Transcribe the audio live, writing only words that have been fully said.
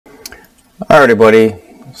All right, everybody.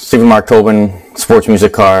 Stephen Mark Tobin, Sports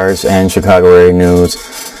Music Cars, and Chicago area news.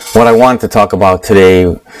 What I wanted to talk about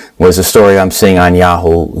today was a story I'm seeing on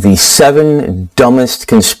Yahoo. The 7 dumbest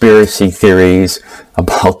conspiracy theories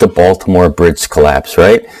about the Baltimore bridge collapse,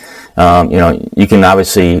 right? You can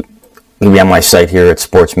obviously be on my site here at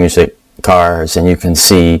Sports Music Cars, and you can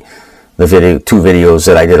see the two videos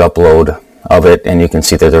that I did upload of it, and you can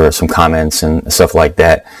see that there are some comments and stuff like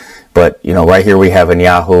that. But, right here we have in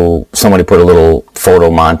Yahoo, somebody put a little photo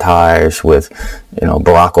montage with,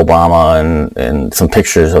 Barack Obama and some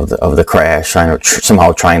pictures of the crash,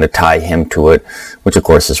 somehow trying to tie him to it, which of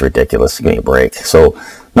course is ridiculous. Give me a break. So,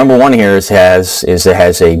 number one here it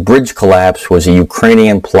has a bridge collapse was a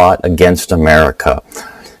Ukrainian plot against America.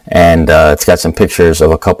 And it's got some pictures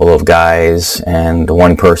of a couple of guys, and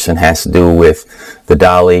one person has to do with the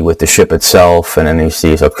dolly, with the ship itself, and then you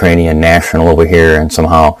see a Ukrainian national over here, and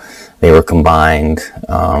somehow they were combined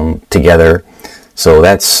together. So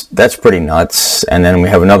that's pretty nuts. And then we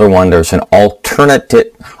have another one. There's an alternate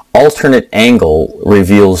angle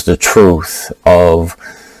reveals the truth of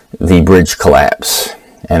the bridge collapse,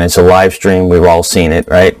 and it's a live stream. We've all seen it,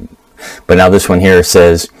 right? But now this one here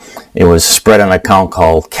says it was spread on an account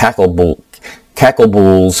called Cacklebulls,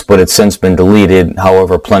 but it's since been deleted.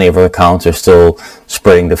 However, plenty of other accounts are still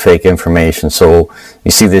spreading the fake information. So you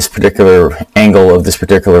see this particular angle of this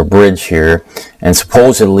particular bridge here, and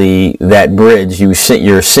supposedly that bridge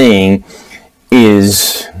you're seeing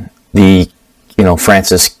is the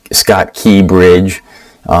Francis Scott Key Bridge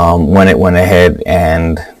when it went ahead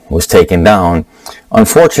and was taken down.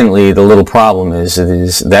 Unfortunately, the little problem is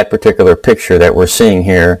that particular picture that we're seeing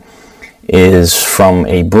here is from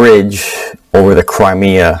a bridge over the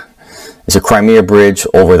Crimea. It's a Crimea bridge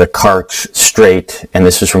over the Kerch Strait, and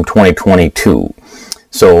this is from 2022.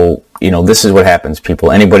 So, this is what happens,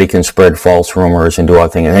 people. Anybody can spread false rumors and do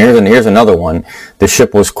other things. And here's another one. The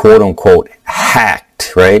ship was quote-unquote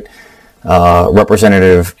hacked, right?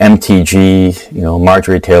 Representative MTG,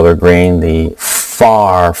 Marjorie Taylor Greene, the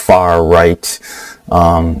far right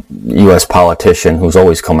U.S. politician who's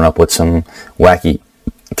always coming up with some wacky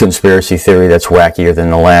conspiracy theory that's wackier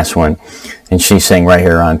than the last one. And she's saying right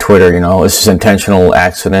here on Twitter, this is intentional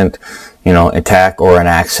accident, attack or an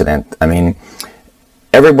accident. I mean,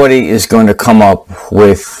 everybody is going to come up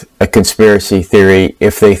with a conspiracy theory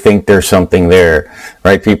if they think there's something there,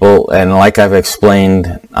 right, people? And like I've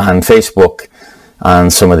explained on Facebook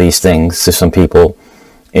on some of these things to some people,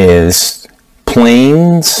 is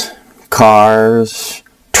planes, cars,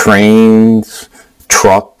 trains,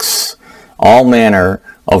 trucks, all manner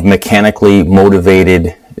of mechanically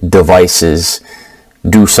motivated devices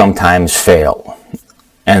do sometimes fail.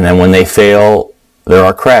 And then when they fail, there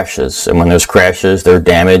are crashes. And when there's crashes, there's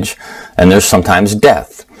damage, and there's sometimes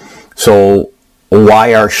death. So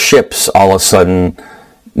why are ships all of a sudden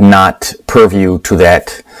not purview to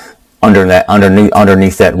that,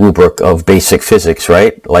 underneath that rubric of basic physics,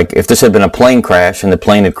 right? Like if this had been a plane crash and the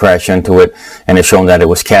plane had crashed into it and it shown that it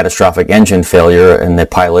was catastrophic engine failure and the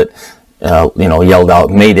pilot yelled out,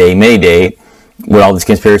 "Mayday, Mayday," would all these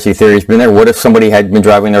conspiracy theories been there? What if somebody had been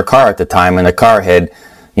driving their car at the time and the car had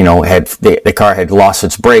lost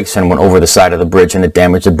its brakes and went over the side of the bridge and it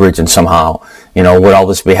damaged the bridge, and somehow, would all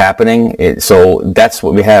this be happening? So that's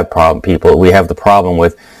what we have, people. We have the problem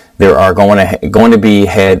with there are going to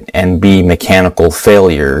be mechanical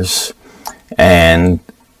failures, and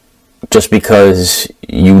just because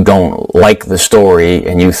you don't like the story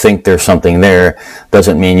and you think there's something there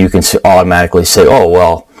doesn't mean you can automatically say, oh,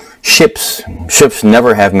 well, ships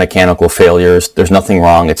never have mechanical failures. There's nothing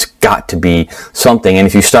wrong. It's got to be something. And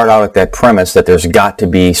if you start out at that premise that there's got to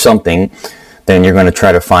be something, then you're going to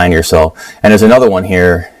try to find yourself. And there's another one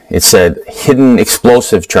here. It said hidden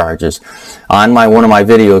explosive charges. On one of my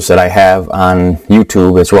videos that I have on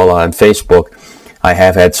YouTube as well on Facebook, I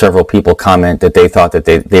have had several people comment that they thought that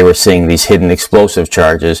they were seeing these hidden explosive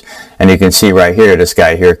charges. And you can see right here, this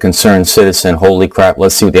guy here, concerned citizen, holy crap,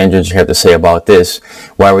 let's see what the engineers have to say about this.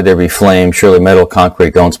 Why would there be flame? Surely metal,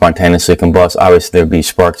 concrete don't spontaneously combust. Obviously there'd be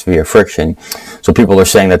sparks via friction. So people are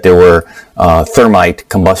saying that there were thermite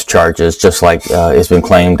combust charges, just like it's been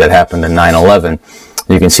claimed that happened in 9/11.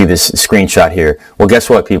 You can see this screenshot here. Well,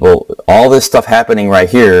 guess what, people? All this stuff happening right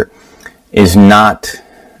here is not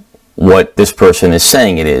what this person is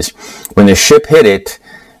saying it is. When the ship hit it,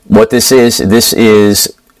 what this is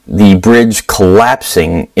the bridge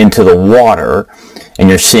collapsing into the water, and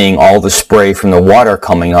you're seeing all the spray from the water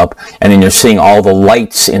coming up, and then you're seeing all the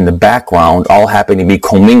lights in the background all happening to be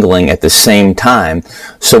commingling at the same time.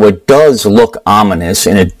 So it does look ominous,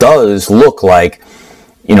 and it does look like,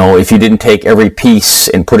 if you didn't take every piece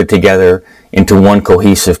and put it together, into one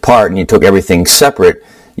cohesive part and you took everything separate,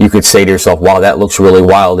 you could say to yourself, wow, that looks really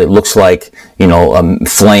wild. It looks like, you know,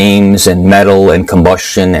 flames and metal and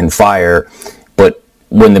combustion and fire. But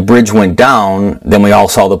when the bridge went down, then we all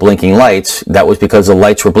saw the blinking lights. That was because the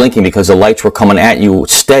lights were blinking, because the lights were coming at you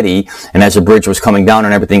steady. And as the bridge was coming down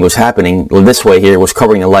and everything was happening, this way here was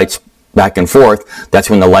covering the lights back and forth. That's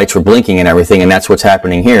when the lights were blinking and everything. And that's what's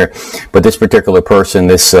happening here. But this particular person,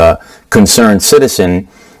 this concerned citizen,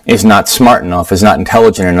 is not smart enough, is not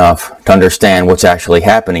intelligent enough to understand what's actually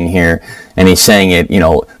happening here. And he's saying it, you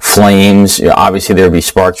know, flames, obviously there would be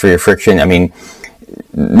sparks or friction. I mean,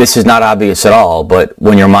 this is not obvious at all, but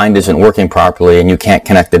when your mind isn't working properly and you can't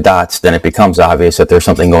connect the dots, then it becomes obvious that there's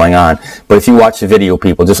something going on. But if you watch the video,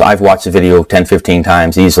 people, I've watched the video 10, 15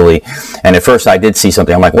 times easily, and at first I did see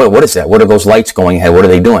something. I'm like, what is that? What are those lights going ahead? What are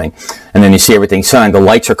they doing? And then you see everything shine. The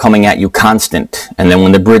lights are coming at you constant. And then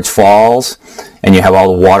when the bridge falls and you have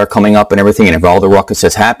all the water coming up and everything, and if all the ruckus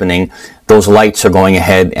is happening, those lights are going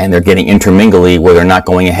ahead and they're getting intermingly where they're not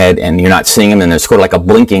going ahead and you're not seeing them, and there's sort of like a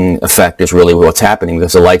blinking effect is really what's happening,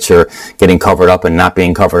 because the lights are getting covered up and not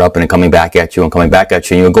being covered up and then coming back at you and coming back at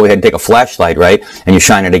you. And you go ahead and take a flashlight, right, and you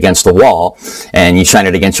shine it against the wall and you shine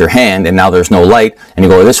it against your hand, and now there's no light, and you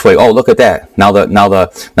go this way, oh, look at that, now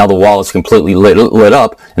the wall is completely lit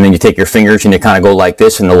up, and then you take your fingers and you kind of go like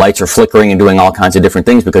this, and the lights are flickering and doing all kinds of different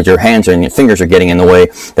things because your hands and your fingers are getting in the way.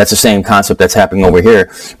 That's the same concept that's happening over here,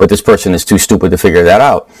 but this person is too stupid to figure that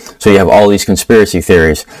out. So you have all these conspiracy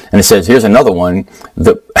theories. And it says, here's another one,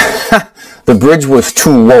 the bridge was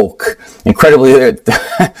too woke. Incredibly,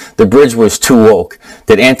 the bridge was too woke.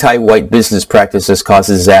 That anti-white business practices cause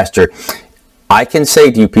disaster. I can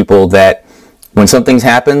say to you people that when something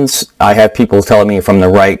happens, I have people telling me from the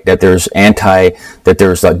right that there's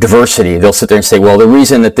diversity. They'll sit there and say, well, the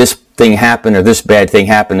reason that this thing happened or this bad thing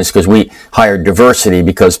happened is because we hired diversity,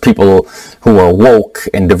 because people who are woke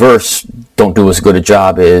and diverse don't do as good a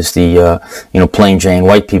job as the plain Jane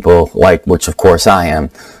white people, like, which of course I am.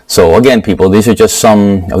 So again, people, these are just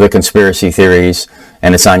some of the conspiracy theories,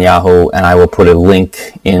 and it's on Yahoo, and I will put a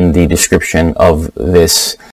link in the description of this